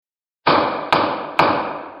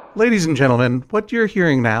Ladies and gentlemen, what you're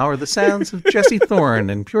hearing now are the sounds of Jesse Thorn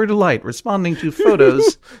in pure delight responding to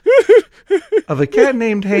photos of a cat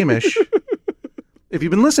named Hamish. If you've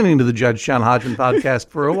been listening to the Judge John Hodgman podcast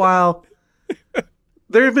for a while,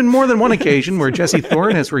 there have been more than one occasion where Jesse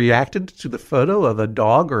Thorn has reacted to the photo of a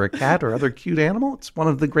dog or a cat or other cute animal. It's one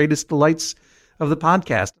of the greatest delights of the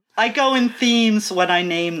podcast. I go in themes when I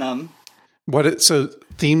name them. So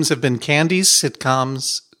themes have been candies,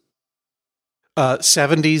 sitcoms,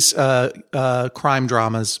 70s crime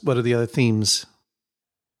dramas. What are the other themes?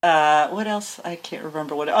 What else? I can't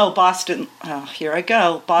remember what. Oh, Boston. Oh, here I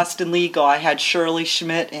go. Boston Legal. I had Shirley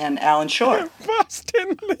Schmidt and Alan Shore.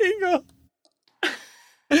 Boston Legal.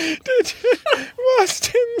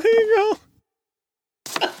 Boston Legal.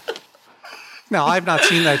 Now, I've not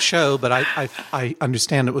seen that show, but I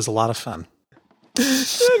understand it was a lot of fun. No,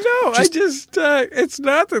 it's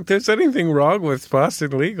not that there's anything wrong with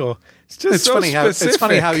Boston Legal. It's just it's so funny specific. It's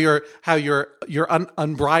funny how your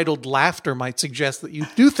unbridled laughter might suggest that you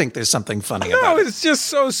do think there's something funny about it. No, it's just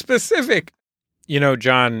so specific. You know,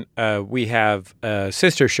 John, we have a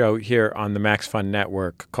sister show here on the MaxFun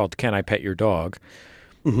Network called Can I Pet Your Dog?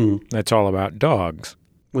 Mm-hmm. That's all about dogs.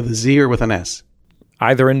 With a Z or with an S?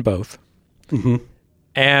 Either and both. Mm-hmm.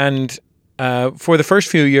 And for the first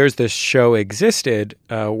few years this show existed,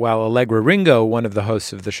 while Allegra Ringo, one of the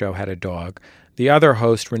hosts of the show, had a dog, the other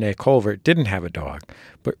host, Renee Colvert, didn't have a dog.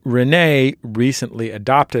 But Renee recently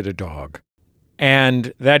adopted a dog,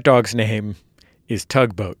 and that dog's name is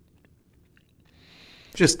Tugboat.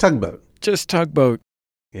 Just Tugboat? Just Tugboat.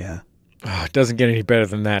 Yeah. Oh, it doesn't get any better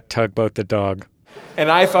than that, Tugboat the dog. And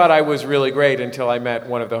I thought I was really great until I met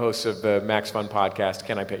one of the hosts of the Max Fun podcast,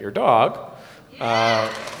 Can I Pet Your Dog?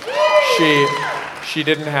 She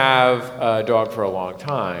didn't have a dog for a long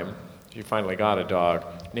time. She finally got a dog,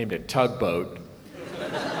 named it Tugboat.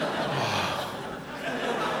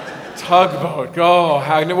 Tugboat.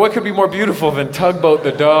 Oh, what could be more beautiful than Tugboat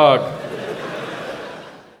the dog?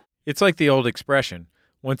 It's like the old expression,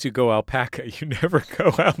 once you go alpaca, you never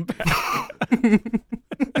go alpaca.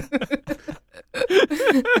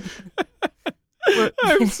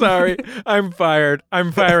 I'm sorry. I'm fired.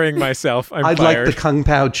 I'm firing myself. I'd like the Kung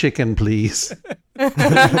Pao chicken, please.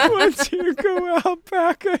 Once you go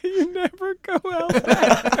alpaca, you never go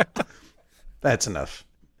alpaca. That's enough.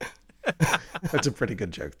 That's a pretty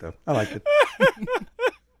good joke, though. I like it.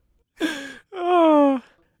 Oh,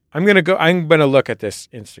 I'm gonna look at this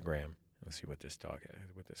Instagram. Let's see what this dog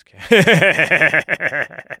is. What this cat.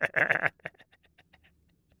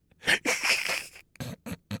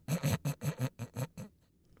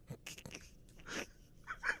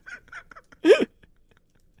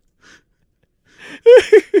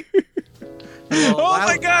 Oh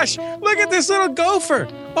my gosh, look at this little gopher.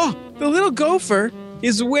 Oh, the little gopher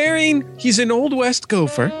is he's an Old West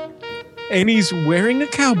gopher, and he's wearing a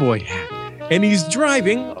cowboy hat, and he's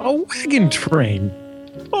driving a wagon train.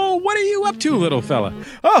 Oh, what are you up to, little fella?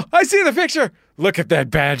 Oh, I see the picture. Look at that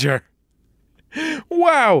badger.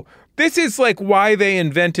 Wow, this is like why they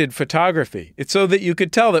invented photography. It's so that you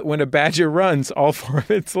could tell that when a badger runs, all four of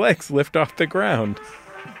its legs lift off the ground.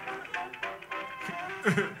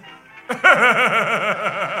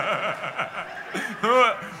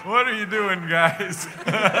 What are you doing, guys?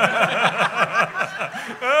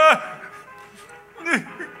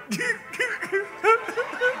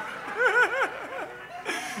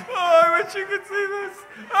 Oh, I wish you could see this.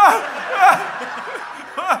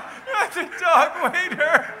 That's a dog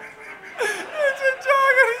waiter. It's a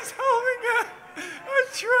dog and he's holding a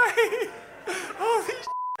tray. Holy shit,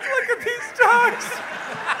 look at these dogs.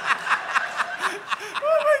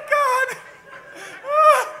 Oh my God.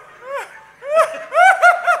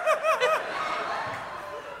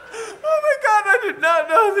 Oh my God, I did not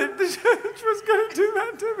know that the judge was going to do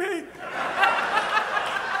that to me.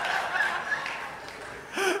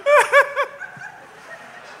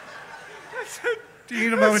 Do you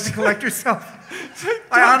need a moment to collect yourself?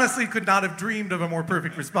 I honestly could not have dreamed of a more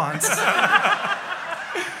perfect response. That's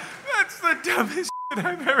the dumbest shit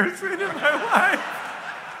I've ever seen in my life.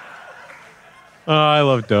 Oh, I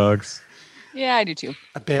love dogs. Yeah, I do too.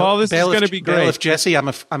 Paul, this is going to be great. Bailiff Jesse, I'm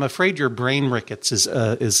afraid your brain rickets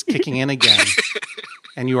is kicking in again,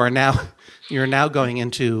 and you're now going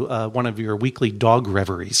into one of your weekly dog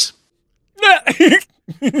reveries.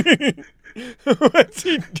 What's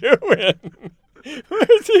he doing?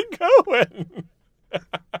 Where's he going?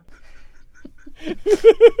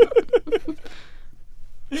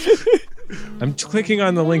 I'm clicking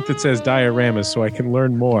on the link that says dioramas so I can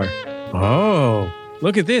learn more. Oh,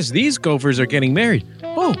 look at this. These gophers are getting married.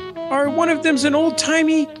 Oh, one of them's an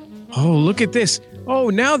old-timey. Oh, look at this. Oh,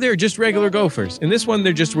 now they're just regular gophers. In this one,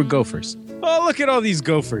 they're just gophers. Oh, look at all these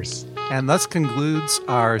gophers. And thus concludes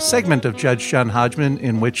our segment of Judge John Hodgman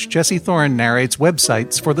in which Jesse Thorn narrates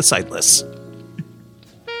websites for the sightless.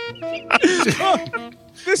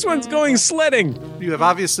 This one's going sledding. You have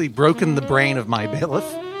obviously broken the brain of my bailiff.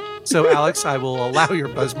 So, Alex, I will allow your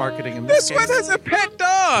buzz marketing in this case. This one has a pet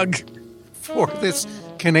dog. For this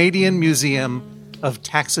Canadian Museum of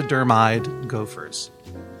Taxidermied Gophers.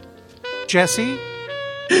 Jesse?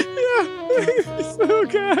 So,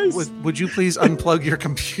 guys. Would you please unplug your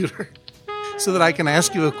computer so that I can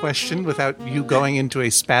ask you a question without you going into a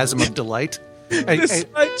spasm of delight? This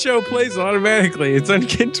slideshow plays automatically. It's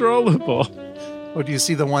uncontrollable. Or do you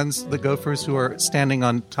see the gophers who are standing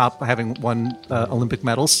on top, having won Olympic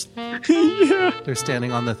medals? Yeah. They're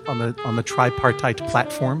standing on the tripartite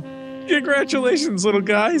platform. Congratulations, little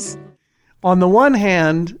guys. On the one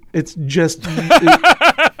hand, it's just... Did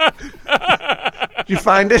you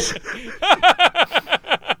find it?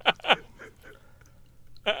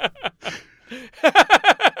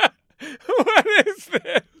 What is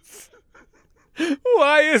this?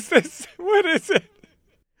 Why is this? What is it?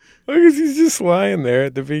 Because he's just lying there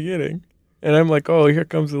at the beginning. And I'm like, oh, here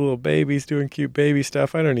comes the little baby. He's doing cute baby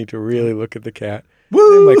stuff. I don't need to really look at the cat.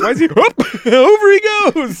 Woo! I'm like, why is he... over he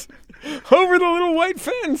goes! Over the little white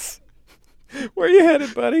fence. Where are you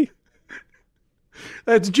headed, buddy?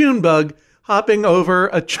 That's Junebug hopping over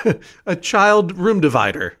a child room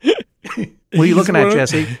divider. What are you looking at,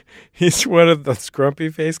 Jesse? He's one of the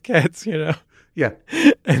scrumpy face cats, you know? Yeah.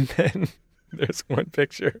 And then there's one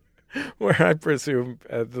picture where I presume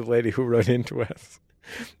the lady who wrote into us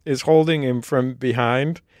is holding him from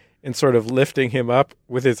behind and sort of lifting him up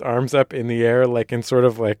with his arms up in the air, like in sort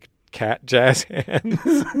of like cat jazz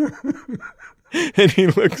hands. And he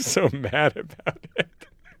looks so mad about it.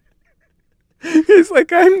 He's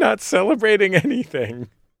like, I'm not celebrating anything.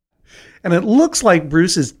 And it looks like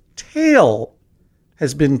Bruce's tail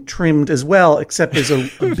has been trimmed as well, except there's a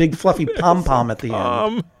big fluffy pom-pom at the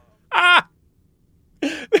end.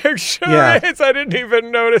 There sure is. I didn't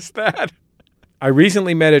even notice that. I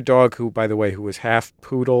recently met a dog who, by the way, who was half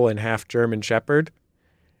poodle and half German shepherd.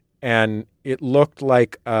 And it looked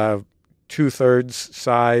like a 2/3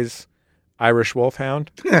 size Irish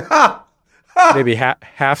wolfhound. Maybe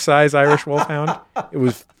half size Irish wolfhound. It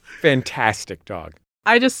was fantastic dog.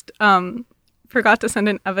 I just forgot to send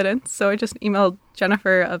in evidence, so I just emailed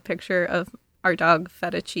Jennifer a picture of our dog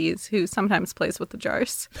Feta Cheese, who sometimes plays with the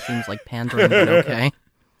jars. Seems like pandering, but okay.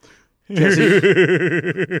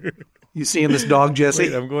 Jesse, you seeing this dog, Jesse?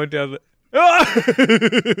 Wait, I'm going down the...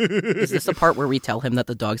 Is this the part where we tell him that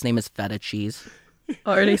the dog's name is Feta Cheese?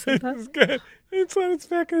 Already said that? It's good. It's on its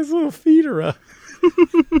back, his little feet are up.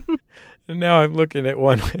 And now I'm looking at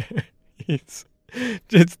one where it's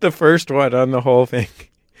the first one on the whole thing.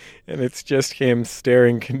 And it's just him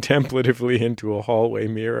staring contemplatively into a hallway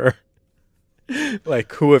mirror.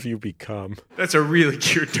 Like, who have you become? That's a really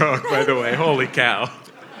cute dog, by the way. Holy cow.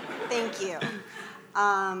 Thank you.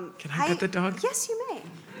 Can I get the dog? Yes, you may.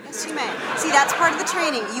 Yes, you may. See, that's part of the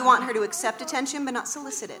training. You want her to accept attention, but not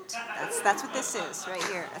solicit it. That's what this is right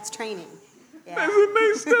here. That's training. Yeah. That's a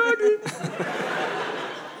nice doggy.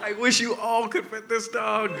 I wish you all could fit this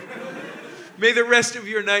dog. May the rest of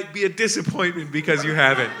your night be a disappointment because you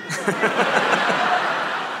haven't.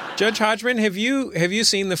 Judge Hodgman, have you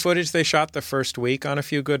seen the footage they shot the first week on A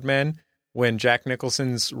Few Good Men when Jack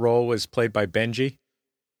Nicholson's role was played by Benji?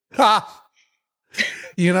 Ha!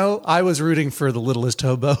 You know, I was rooting for the littlest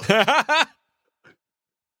hobo.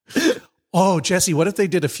 Oh, Jesse, what if they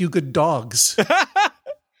did A Few Good Dogs?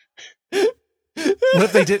 What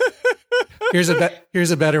if they did... Here's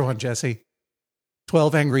a better one, Jesse.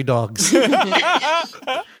 12 Angry Dogs.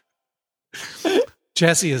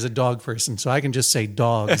 Jesse is a dog person, so I can just say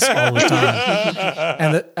dogs all the time.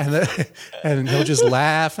 And he'll just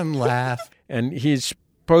laugh and laugh. And he's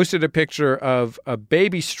posted a picture of a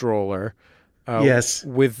baby stroller. Yes.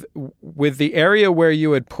 With the area where you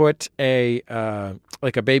would put a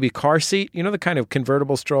baby car seat, you know, the kind of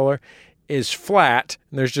convertible stroller, is flat.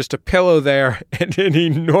 And there's just a pillow there and an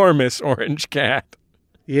enormous orange cat.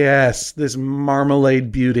 Yes, this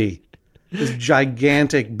marmalade beauty. This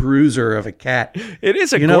gigantic bruiser of a cat. It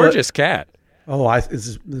is a gorgeous cat. Oh, this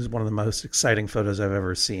is one of the most exciting photos I've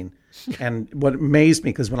ever seen. And what amazed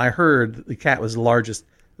me, because when I heard the cat was the largest,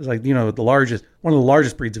 it was like, you know, one of the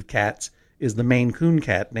largest breeds of cats is the Maine Coon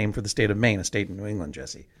cat, named for the state of Maine, a state in New England,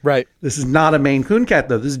 Jesse. Right. This is not a Maine Coon cat,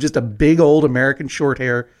 though. This is just a big old American short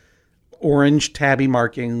hair, orange tabby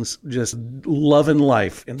markings, just loving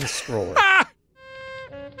life in the stroller.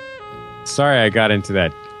 Sorry I got into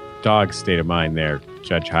that dog state of mind there,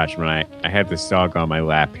 Judge Hodgman. I had this dog on my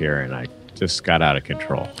lap here, and I just got out of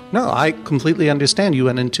control. No, I completely understand. You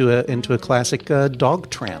went into a classic dog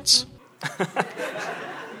trance.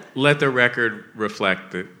 Let the record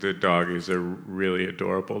reflect that the dog is a really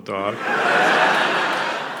adorable dog.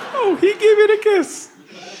 Oh, he gave it a kiss.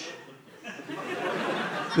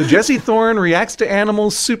 The Jesse Thorn Reacts to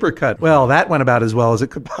Animals Supercut. Well, that went about as well as it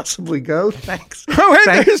could possibly go. Thanks. Oh, and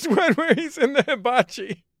Thanks. there's one where he's in the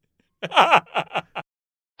hibachi.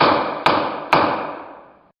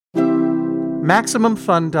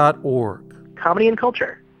 MaximumFun.org. Comedy and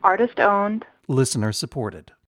culture. Artist owned. Listener supported.